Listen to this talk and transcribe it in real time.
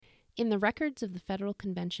In the records of the Federal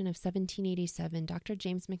Convention of 1787, Dr.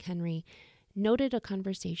 James McHenry noted a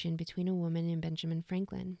conversation between a woman and Benjamin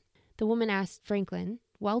Franklin. The woman asked Franklin,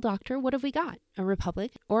 "Well, doctor, what have we got? A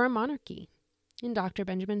republic or a monarchy?" And Dr.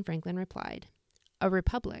 Benjamin Franklin replied, "A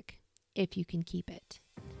republic, if you can keep it."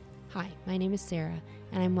 Hi, my name is Sarah,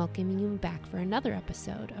 and I'm welcoming you back for another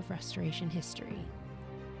episode of Restoration History.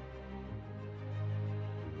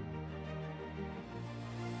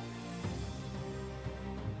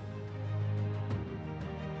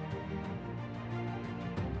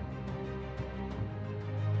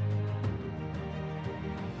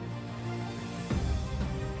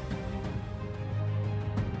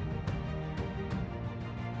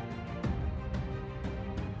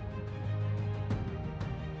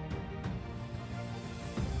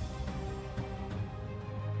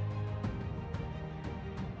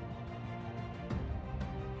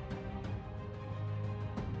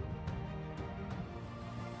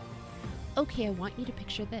 Okay, I want you to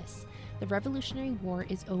picture this. The Revolutionary War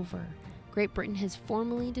is over. Great Britain has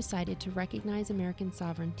formally decided to recognize American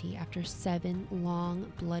sovereignty after 7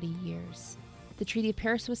 long, bloody years. The Treaty of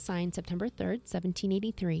Paris was signed September 3rd,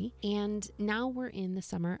 1783, and now we're in the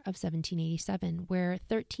summer of 1787, where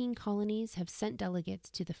 13 colonies have sent delegates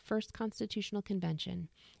to the First Constitutional Convention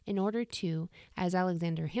in order to, as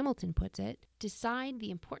Alexander Hamilton puts it, decide the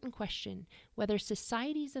important question whether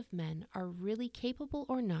societies of men are really capable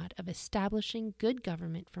or not of establishing good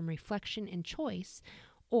government from reflection and choice,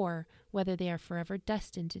 or whether they are forever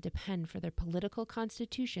destined to depend for their political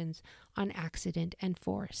constitutions on accident and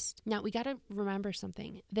force. Now, we got to remember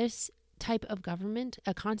something. This type of government,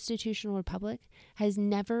 a constitutional republic, has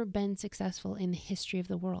never been successful in the history of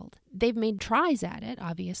the world. They've made tries at it,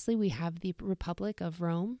 obviously. We have the Republic of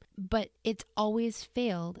Rome, but it's always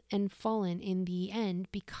failed and fallen in the end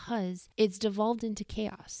because it's devolved into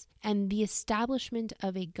chaos. And the establishment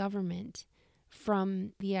of a government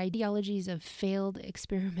from the ideologies of failed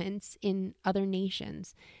experiments in other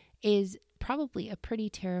nations is probably a pretty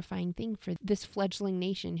terrifying thing for this fledgling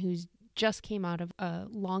nation who's just came out of a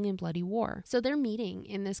long and bloody war. So they're meeting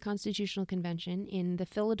in this constitutional convention in the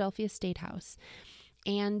Philadelphia State House,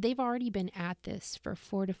 and they've already been at this for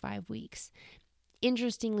 4 to 5 weeks.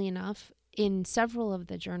 Interestingly enough, in several of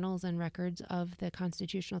the journals and records of the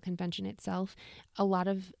Constitutional Convention itself, a lot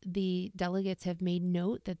of the delegates have made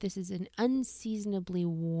note that this is an unseasonably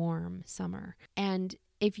warm summer. And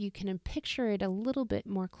if you can picture it a little bit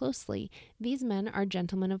more closely, these men are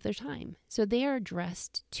gentlemen of their time. So they are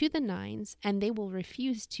dressed to the nines, and they will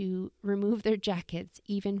refuse to remove their jackets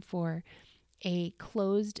even for a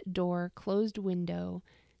closed door, closed window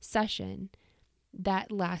session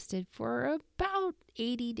that lasted for about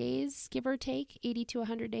 80 days, give or take, 80 to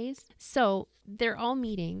 100 days. So they're all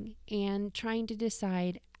meeting and trying to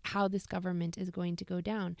decide how this government is going to go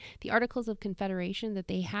down. The Articles of Confederation that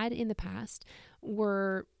they had in the past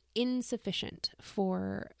were insufficient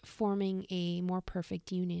for forming a more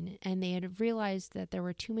perfect union, and they had realized that there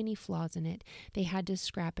were too many flaws in it. They had to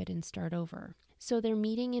scrap it and start over. So they're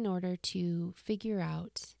meeting in order to figure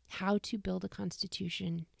out how to build a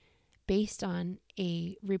constitution based on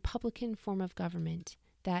a Republican form of government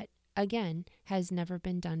that, again, has never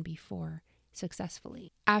been done before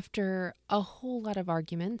successfully. After a whole lot of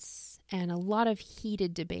arguments and a lot of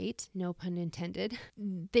heated debate, no pun intended,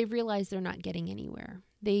 they realized they're not getting anywhere.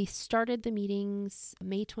 They started the meetings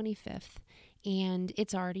May 25th, and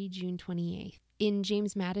it's already June 28th. In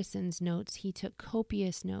James Madison's notes, he took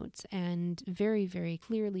copious notes and very, very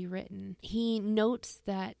clearly written. He notes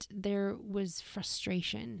that there was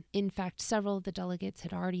frustration. In fact, several of the delegates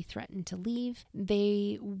had already threatened to leave.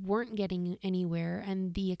 They weren't getting anywhere,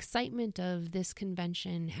 and the excitement of this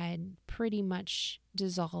convention had pretty much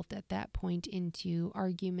dissolved at that point into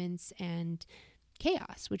arguments and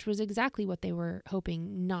chaos, which was exactly what they were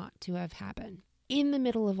hoping not to have happen. In the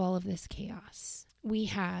middle of all of this chaos, we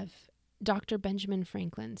have Dr. Benjamin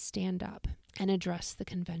Franklin stand up and address the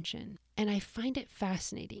convention. And I find it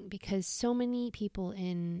fascinating because so many people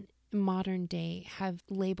in modern day have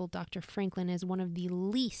labeled Dr. Franklin as one of the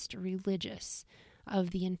least religious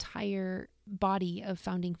of the entire body of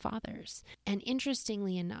founding fathers. And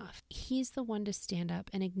interestingly enough, he's the one to stand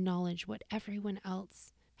up and acknowledge what everyone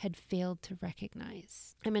else had failed to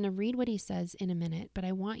recognize. I'm going to read what he says in a minute, but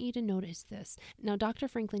I want you to notice this. Now, Dr.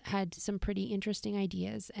 Franklin had some pretty interesting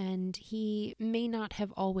ideas, and he may not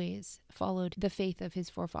have always followed the faith of his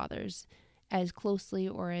forefathers as closely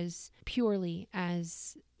or as purely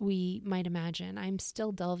as we might imagine. I'm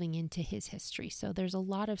still delving into his history, so there's a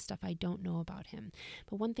lot of stuff I don't know about him.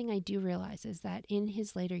 But one thing I do realize is that in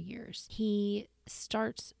his later years, he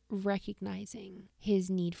starts recognizing his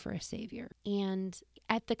need for a savior. And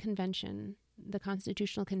At the convention, the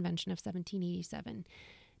Constitutional Convention of 1787,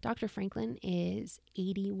 Dr. Franklin is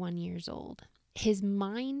 81 years old. His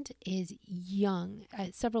mind is young.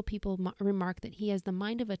 Several people remark that he has the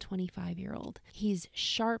mind of a 25-year-old. He's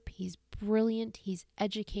sharp, he's brilliant, he's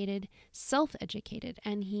educated, self-educated,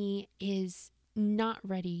 and he is not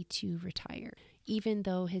ready to retire, even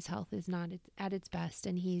though his health is not at its best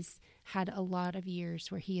and he's had a lot of years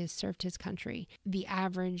where he has served his country. The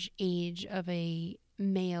average age of a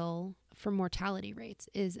male for mortality rates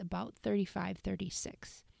is about 35,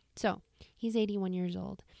 36. So he's 81 years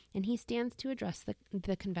old, and he stands to address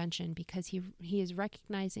the convention because he is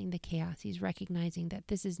recognizing the chaos. He's recognizing that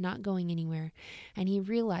this is not going anywhere, and he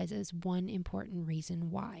realizes one important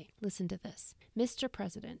reason why. Listen to this. Mr.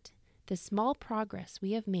 President, the small progress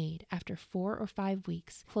we have made after 4 or 5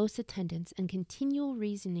 weeks, close attendance, and continual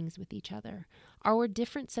reasonings with each other, our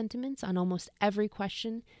different sentiments on almost every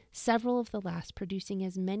question, several of the last producing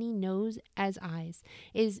as many noes as ayes,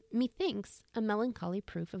 is, methinks, a melancholy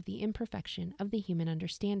proof of the imperfection of the human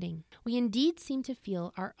understanding. We indeed seem to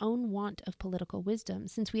feel our own want of political wisdom,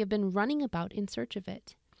 since we have been running about in search of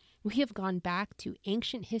it. We have gone back to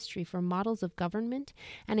ancient history for models of government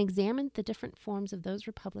and examined the different forms of those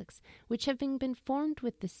republics which, having been formed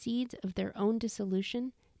with the seeds of their own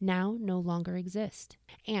dissolution, now no longer exist.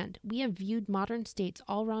 And we have viewed modern states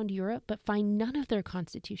all round Europe, but find none of their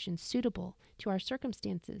constitutions suitable to our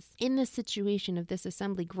circumstances. In the situation of this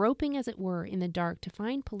assembly, groping as it were in the dark to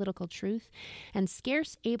find political truth, and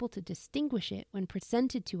scarce able to distinguish it when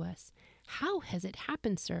presented to us, how has it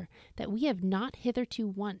happened, sir, that we have not hitherto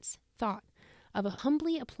once thought of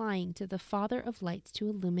humbly applying to the Father of lights to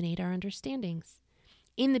illuminate our understandings?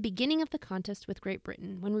 In the beginning of the contest with Great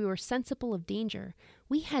Britain, when we were sensible of danger,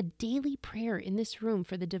 we had daily prayer in this room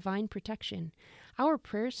for the divine protection. Our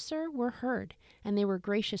prayers, sir, were heard, and they were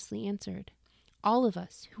graciously answered. All of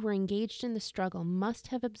us who were engaged in the struggle must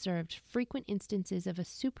have observed frequent instances of a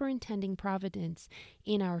superintending providence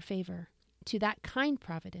in our favor. To that kind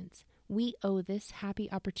providence, we owe this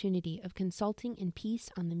happy opportunity of consulting in peace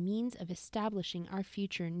on the means of establishing our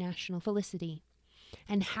future national felicity.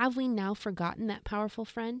 And have we now forgotten that powerful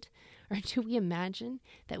friend? Or do we imagine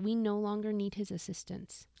that we no longer need his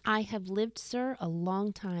assistance? I have lived, sir, a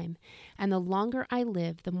long time, and the longer I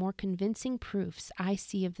live, the more convincing proofs I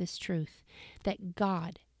see of this truth, that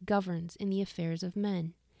God governs in the affairs of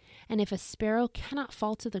men. And if a sparrow cannot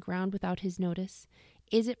fall to the ground without his notice,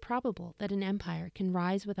 is it probable that an empire can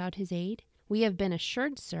rise without his aid? We have been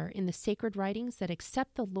assured, sir, in the sacred writings that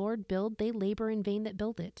except the Lord build, they labor in vain that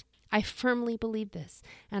build it. I firmly believe this,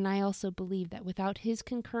 and I also believe that without his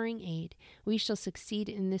concurring aid, we shall succeed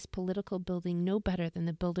in this political building no better than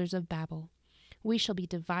the builders of Babel. We shall be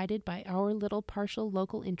divided by our little partial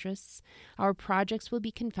local interests, our projects will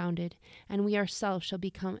be confounded, and we ourselves shall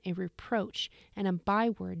become a reproach and a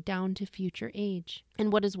byword down to future age.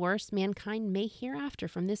 And what is worse, mankind may hereafter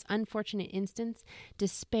from this unfortunate instance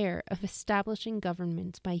despair of establishing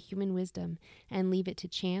governments by human wisdom, and leave it to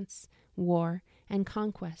chance, war, and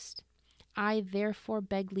conquest. I therefore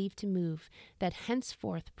beg leave to move that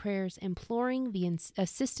henceforth prayers imploring the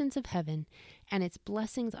assistance of heaven and its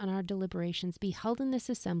blessings on our deliberations be held in this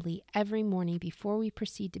assembly every morning before we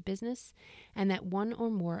proceed to business, and that one or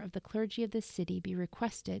more of the clergy of this city be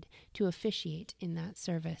requested to officiate in that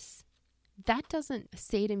service. That doesn't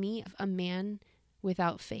say to me a man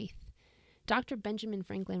without faith. Dr. Benjamin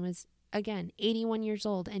Franklin was, again, 81 years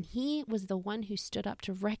old, and he was the one who stood up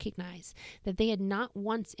to recognize that they had not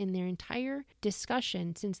once in their entire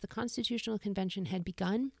discussion since the Constitutional Convention had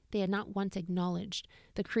begun, they had not once acknowledged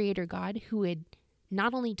the Creator God who had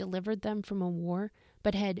not only delivered them from a war,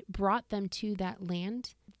 but had brought them to that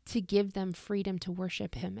land to give them freedom to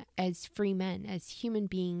worship him as free men, as human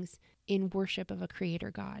beings in worship of a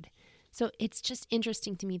Creator God. So it's just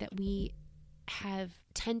interesting to me that we have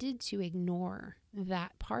tended to ignore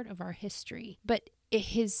that part of our history. But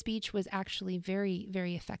his speech was actually very,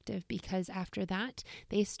 very effective, because after that,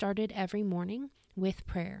 they started every morning with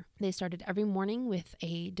prayer. They started every morning with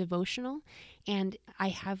a devotional, and I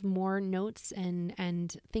have more notes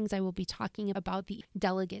and things I will be talking about the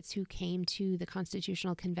delegates who came to the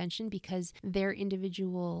Constitutional Convention, because their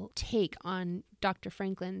individual take on Dr.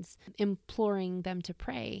 Franklin's imploring them to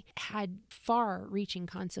pray had far-reaching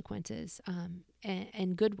consequences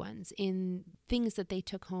and good ones in things that they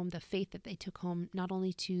took home, the faith that they took home, not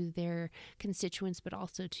only to their constituents, but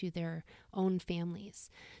also to their own families.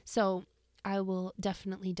 So I will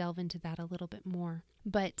definitely delve into that a little bit more.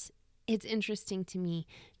 But it's interesting to me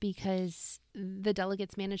because the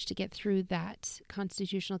delegates managed to get through that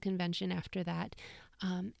Constitutional Convention after that,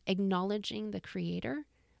 acknowledging the Creator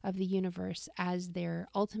of the universe as their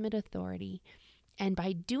ultimate authority. And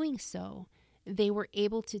by doing so, they were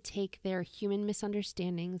able to take their human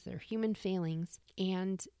misunderstandings, their human failings,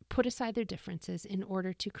 and put aside their differences in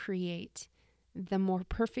order to create the more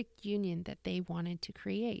perfect union that they wanted to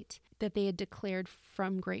create, that they had declared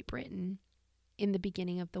from Great Britain in the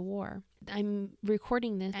beginning of the war. I'm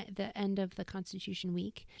recording this at the end of the Constitution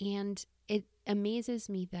Week, and it amazes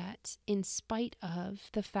me that in spite of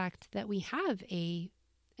the fact that we have an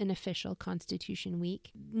official Constitution Week,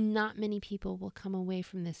 not many people will come away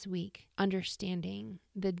from this week understanding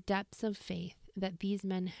the depths of faith that these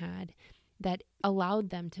men had that allowed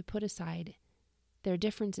them to put aside their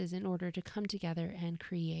differences in order to come together and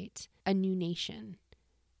create a new nation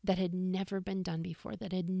that had never been done before,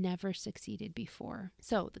 that had never succeeded before.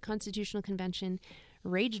 So the Constitutional Convention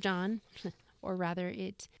raged on, or rather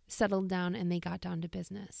it settled down and they got down to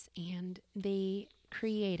business. And they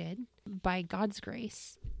created, by God's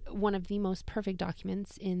grace, one of the most perfect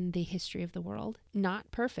documents in the history of the world. Not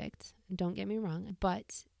perfect, don't get me wrong,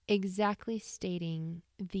 but exactly stating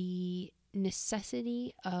the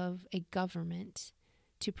necessity of a government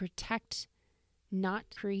to protect, not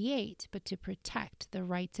create, but to protect the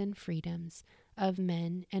rights and freedoms of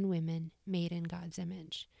men and women made in God's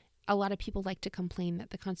image. A lot of people like to complain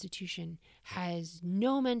that the Constitution has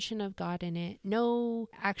no mention of God in it, no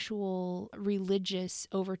actual religious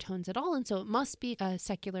overtones at all, and so it must be a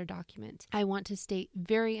secular document. I want to state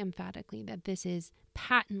very emphatically that this is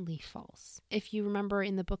patently false. If you remember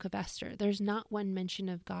in the book of Esther, there's not one mention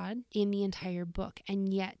of God in the entire book,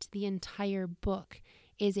 and yet the entire book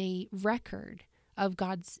is a record of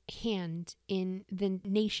God's hand in the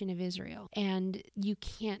nation of Israel. And you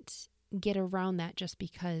can't get around that just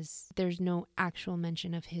because there's no actual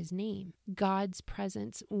mention of his name. God's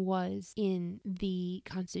presence was in the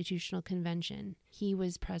Constitutional Convention. He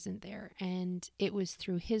was present there, and it was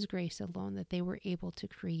through his grace alone that they were able to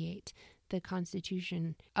create the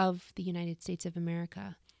Constitution of the United States of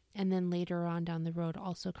America, and then later on down the road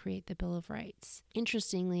also create the Bill of Rights.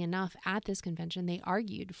 Interestingly enough, at this convention, they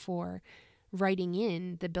argued for writing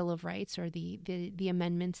in the Bill of Rights, or the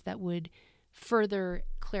amendments that would further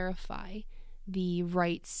clarify the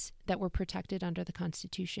rights that were protected under the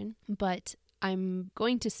Constitution. But I'm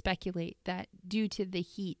going to speculate that due to the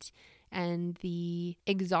heat and the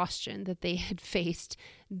exhaustion that they had faced,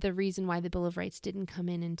 the reason why the Bill of Rights didn't come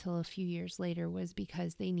in until a few years later was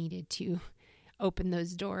because they needed to open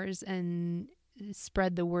those doors and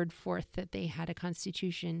spread the word forth that they had a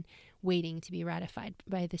constitution waiting to be ratified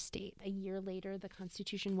by the state. A year later, the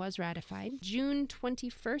Constitution was ratified, June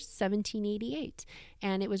 21st, 1788,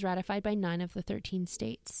 and it was ratified by 9 of the 13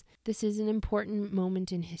 states. This is an important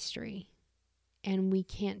moment in history, and we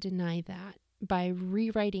can't deny that. By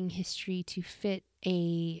rewriting history to fit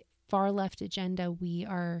a far-left agenda, we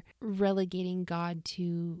are relegating God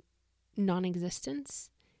to non-existence,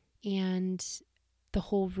 and the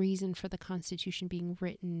whole reason for the Constitution being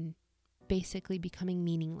written basically becoming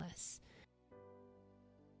meaningless.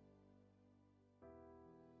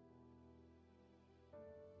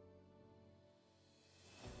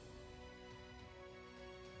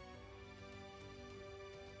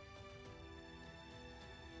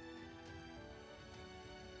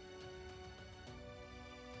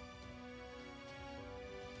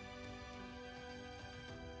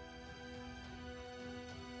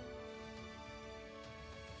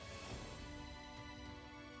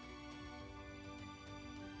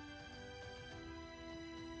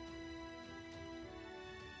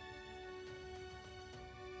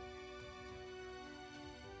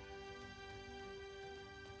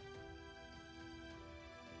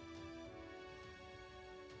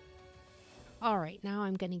 All right, now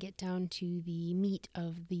I'm going to get down to the meat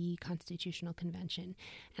of the Constitutional Convention,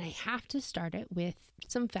 and I have to start it with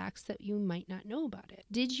some facts that you might not know about it.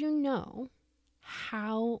 Did you know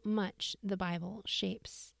how much the Bible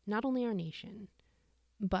shapes not only our nation,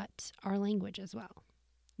 but our language as well?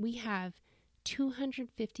 We have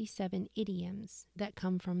 257 idioms that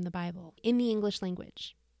come from the Bible in the English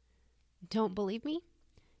language. Don't believe me?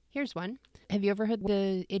 Here's one. Have you ever heard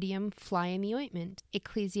the idiom fly in the ointment?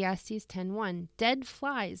 Ecclesiastes 10:1. Dead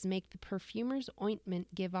flies make the perfumer's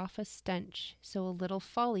ointment give off a stench, so a little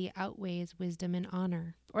folly outweighs wisdom and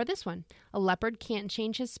honor. Or this one. A leopard can't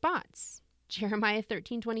change his spots. Jeremiah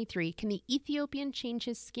 13:23. Can the Ethiopian change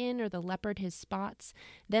his skin or the leopard his spots?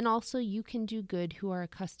 Then also you can do good who are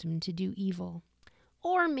accustomed to do evil.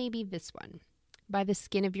 Or maybe this one. By the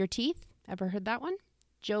skin of your teeth. Ever heard that one?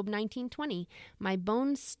 Job 19:20, my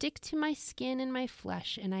bones stick to my skin and my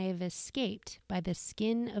flesh, and I have escaped by the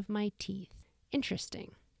skin of my teeth.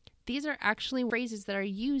 Interesting. These are actually phrases that are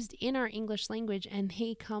used in our English language, and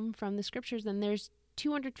they come from the scriptures, and there's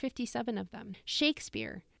 257 of them.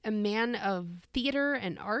 Shakespeare, a man of theater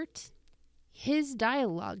and art, his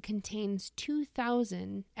dialogue contains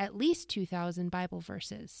at least 2,000 Bible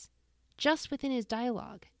verses, just within his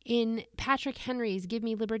dialogue. In Patrick Henry's Give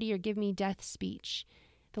Me Liberty or Give Me Death speech,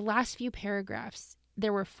 the last few paragraphs,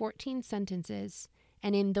 there were 14 sentences,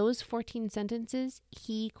 and in those 14 sentences,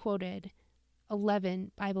 he quoted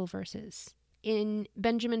 11 Bible verses. In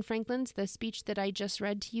Benjamin Franklin's, the speech that I just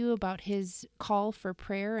read to you about his call for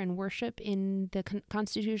prayer and worship in the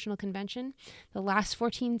Constitutional Convention, the last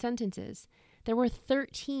 14 sentences, there were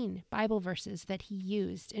 13 Bible verses that he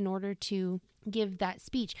used in order to give that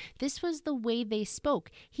speech. This was the way they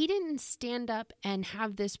spoke. He didn't stand up and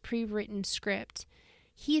have this pre-written script.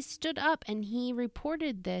 He stood up and he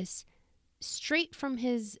reported this straight from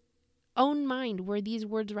his own mind where these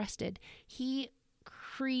words rested. He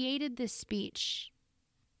created this speech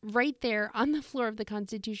right there on the floor of the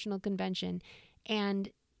Constitutional Convention, and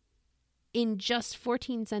in just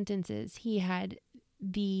 14 sentences, he had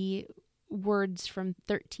the words from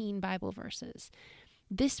 13 Bible verses.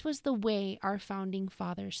 This was the way our founding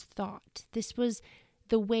fathers thought. This was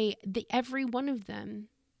the way that every one of them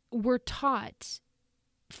were taught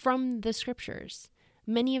from the scriptures.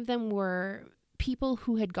 Many of them were people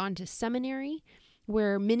who had gone to seminary,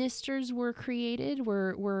 where ministers were created,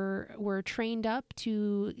 were trained up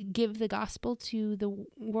to give the gospel to the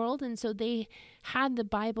world. And so they had the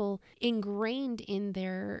Bible ingrained in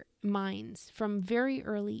their minds from very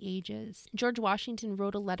early ages. George Washington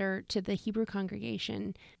wrote a letter to the Hebrew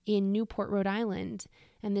congregation in Newport, Rhode Island,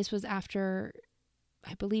 and this was after,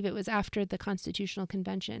 I believe it was after the Constitutional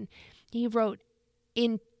Convention. He wrote,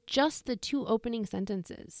 in just the 2 opening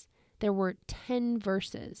sentences, there were 10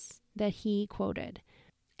 verses that he quoted.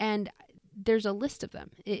 And there's a list of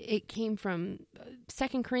them. It came from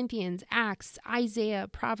 2 Corinthians, Acts, Isaiah,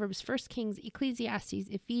 Proverbs, 1 Kings, Ecclesiastes,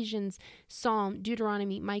 Ephesians, Psalm,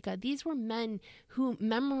 Deuteronomy, Micah. These were men who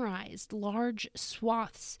memorized large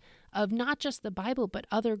swaths of not just the Bible, but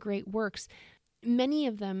other great works. Many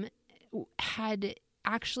of them had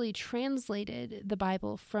actually translated the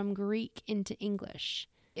Bible from Greek into English.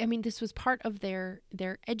 I mean, this was part of their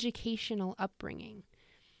educational upbringing.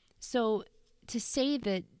 So to say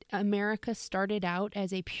that America started out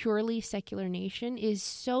as a purely secular nation is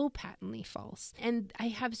so patently false. And I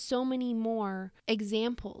have so many more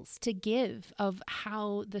examples to give of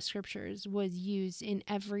how the scriptures was used in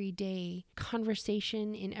everyday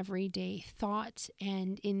conversation, in everyday thought,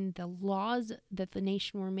 and in the laws that the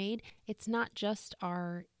nation were made. It's not just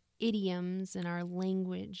our idioms and our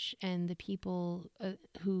language and the people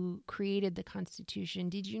who created the Constitution.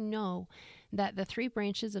 Did you know that the 3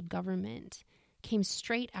 branches of government came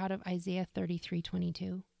straight out of Isaiah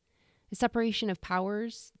 33:22? The separation of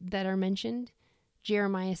powers that are mentioned,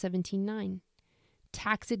 Jeremiah 17:9.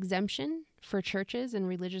 Tax exemption for churches and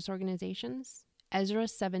religious organizations, Ezra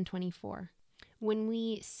 7:24. When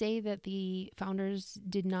we say that the founders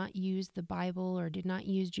did not use the Bible or did not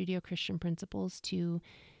use Judeo-Christian principles to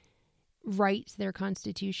write their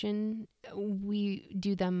constitution, we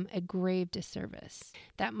do them a grave disservice.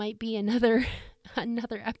 That might be another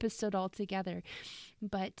episode altogether.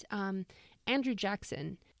 But Andrew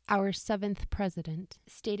Jackson, our 7th president,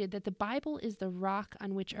 stated that the Bible is the rock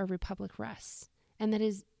on which our republic rests. And that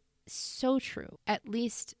is so true, at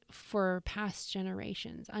least for past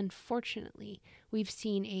generations. Unfortunately, we've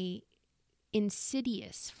seen a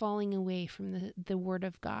insidious falling away from the Word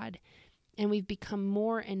of God. And we've become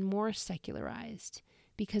more and more secularized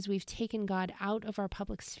because we've taken God out of our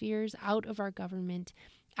public spheres, out of our government,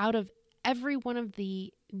 out of every one of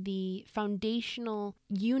the foundational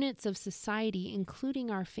units of society, including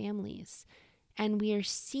our families. And we are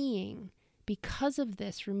seeing, because of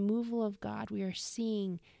this removal of God, we are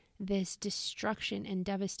seeing this destruction and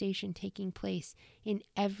devastation taking place in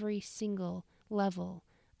every single level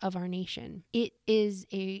of our nation. It is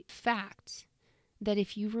a fact that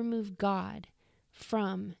if you remove God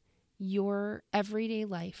from your everyday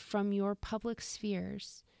life, from your public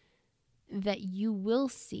spheres, that you will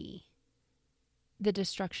see the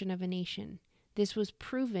destruction of a nation. This was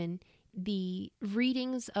proven. The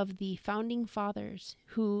readings of the founding fathers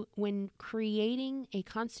who, when creating a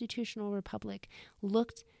constitutional republic,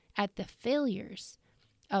 looked at the failures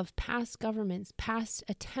of past governments, past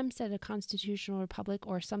attempts at a constitutional republic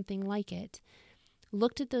or something like it,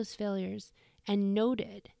 looked at those failures and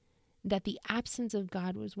noted that the absence of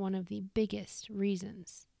God was one of the biggest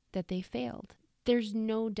reasons that they failed. There's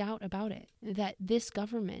no doubt about it, that this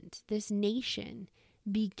government, this nation,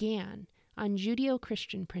 began on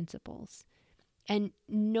Judeo-Christian principles. And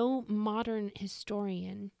no modern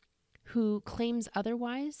historian who claims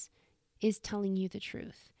otherwise is telling you the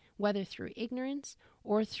truth, whether through ignorance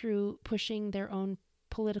or through pushing their own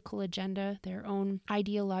political agenda, their own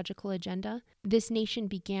ideological agenda. This nation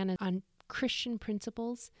began on Christian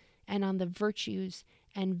principles and on the virtues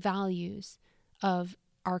and values of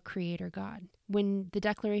our Creator God. When the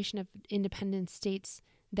Declaration of Independence states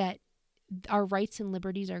that our rights and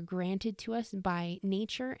liberties are granted to us by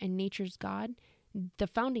nature and nature's God, the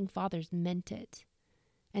founding fathers meant it.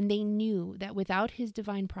 And they knew that without his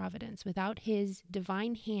divine providence, without his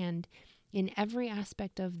divine hand in every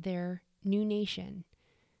aspect of their new nation,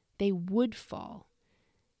 they would fall.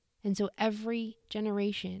 And so every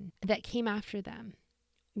generation that came after them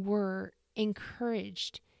were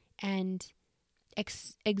encouraged and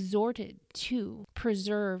exhorted to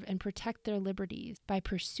preserve and protect their liberties by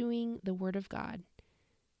pursuing the Word of God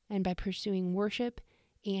and by pursuing worship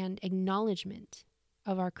and acknowledgement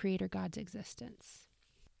of our Creator God's existence.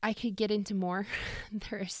 I could get into more.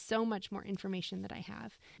 There is so much more information that I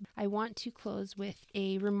have. I want to close with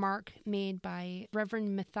a remark made by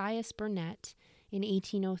Reverend Matthias Burnett in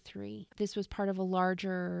 1803. This was part of a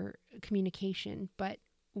larger communication, but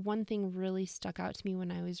one thing really stuck out to me when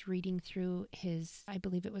I was reading through his, I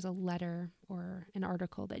believe it was a letter or an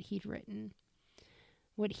article that he'd written.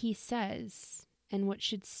 What he says, and what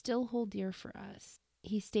should still hold dear for us,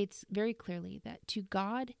 he states very clearly that to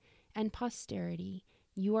God and posterity,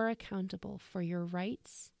 you are accountable for your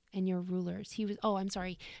rights and your rulers.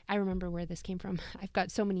 I remember where this came from. I've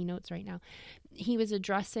got so many notes right now. He was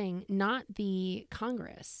addressing not the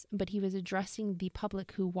Congress, but he was addressing the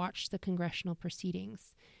public who watched the congressional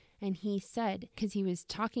proceedings. And he said, because he was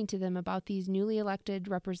talking to them about these newly elected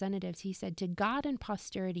representatives, he said, to God and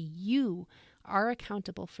posterity, you are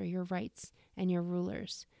accountable for your rights and your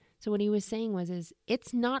rulers. So what he was saying was,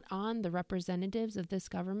 it's not on the representatives of this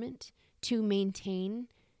government to maintain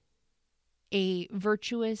a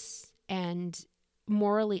virtuous and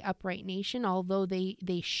morally upright nation, although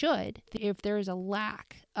they should. If there is a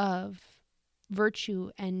lack of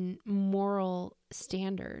virtue and moral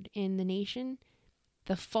standard in the nation,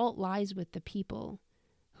 the fault lies with the people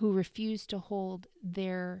who refuse to hold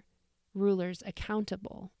their rulers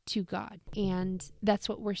accountable to God. And that's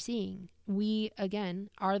what we're seeing. We, again,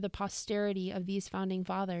 are the posterity of these founding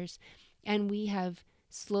fathers, and we have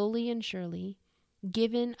slowly and surely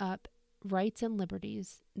given up rights and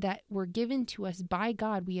liberties that were given to us by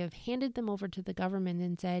God. We have handed them over to the government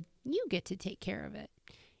and said, you get to take care of it.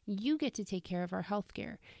 You get to take care of our health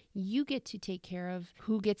care. You get to take care of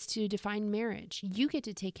who gets to define marriage. You get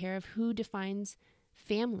to take care of who defines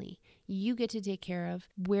family. You get to take care of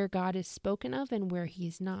where God is spoken of and where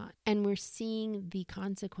he's not. And we're seeing the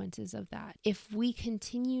consequences of that. If we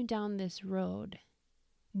continue down this road,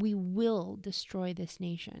 we will destroy this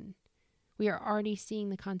nation. We are already seeing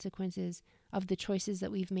the consequences of the choices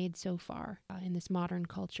that we've made so far in this modern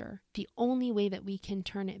culture. The only way that we can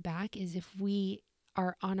turn it back is if we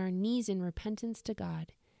are on our knees in repentance to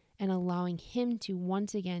God and allowing him to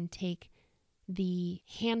once again take the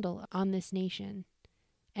handle on this nation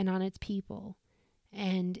and on its people,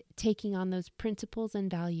 and taking on those principles and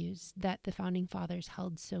values that the founding fathers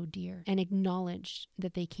held so dear and acknowledged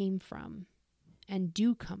that they came from and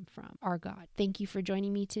do come from our God. Thank you for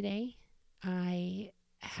joining me today. I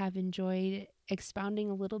have enjoyed expounding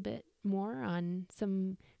a little bit more on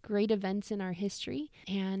some great events in our history,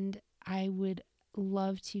 and I would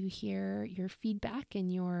love to hear your feedback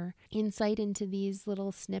and your insight into these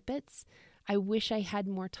little snippets. I wish I had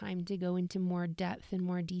more time to go into more depth and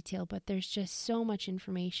more detail, but there's just so much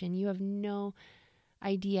information. You have no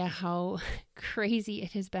idea how crazy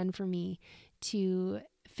it has been for me to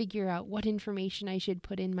figure out what information I should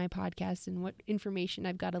put in my podcast and what information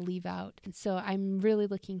I've got to leave out. And so I'm really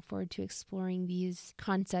looking forward to exploring these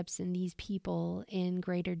concepts and these people in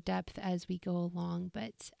greater depth as we go along.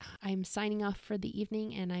 But I'm signing off for the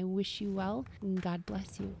evening, and I wish you well, and God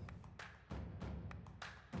bless you.